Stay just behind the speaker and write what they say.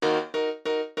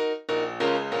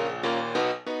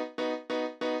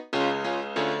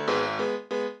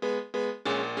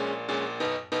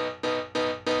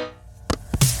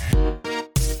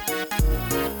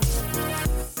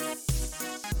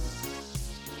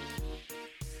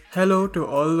Hello to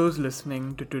all those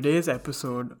listening to today's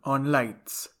episode on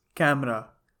lights, camera,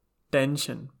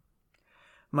 tension.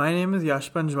 My name is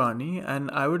Yash Panjwani and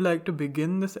I would like to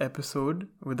begin this episode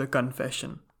with a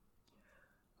confession.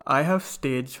 I have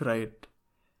stage fright.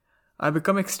 I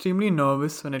become extremely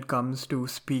nervous when it comes to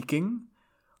speaking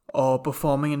or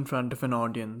performing in front of an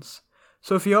audience.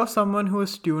 So if you're someone who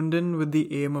is tuned in with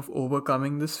the aim of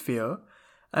overcoming this fear,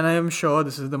 and I am sure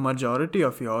this is the majority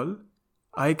of y'all,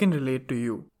 I can relate to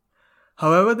you.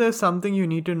 However, there's something you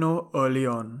need to know early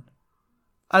on.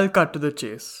 I'll cut to the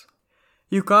chase.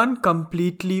 You can't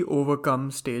completely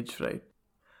overcome stage fright.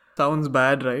 Sounds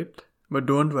bad, right? But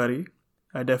don't worry.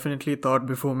 I definitely thought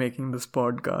before making this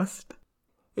podcast.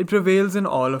 It prevails in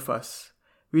all of us.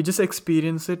 We just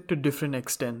experience it to different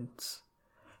extents.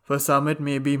 For some it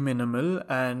may be minimal,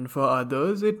 and for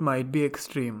others it might be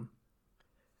extreme.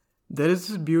 There is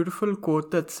this beautiful quote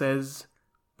that says,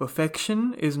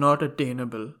 "Perfection is not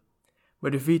attainable.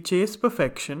 But if we chase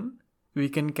perfection, we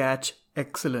can catch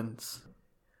excellence."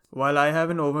 While I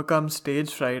haven't overcome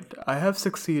stage fright, I have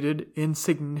succeeded in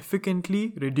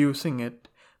significantly reducing it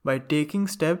by taking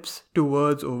steps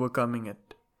towards overcoming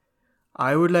it.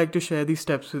 I would like to share these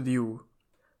steps with you.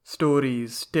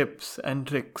 Stories, tips, and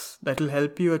tricks that will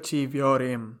help you achieve your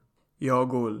aim, your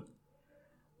goal.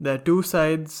 There are two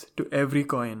sides to every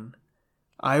coin.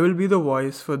 I will be the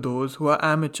voice for those who are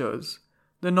amateurs,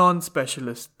 the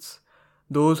non-specialists,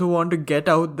 those who want to get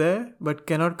out there but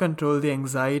cannot control the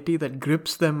anxiety that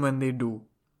grips them when they do.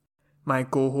 My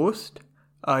co-host,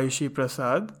 Ayushi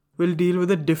Prasad, will deal with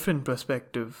a different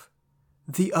perspective,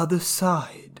 the other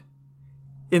side,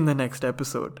 in the next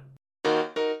episode.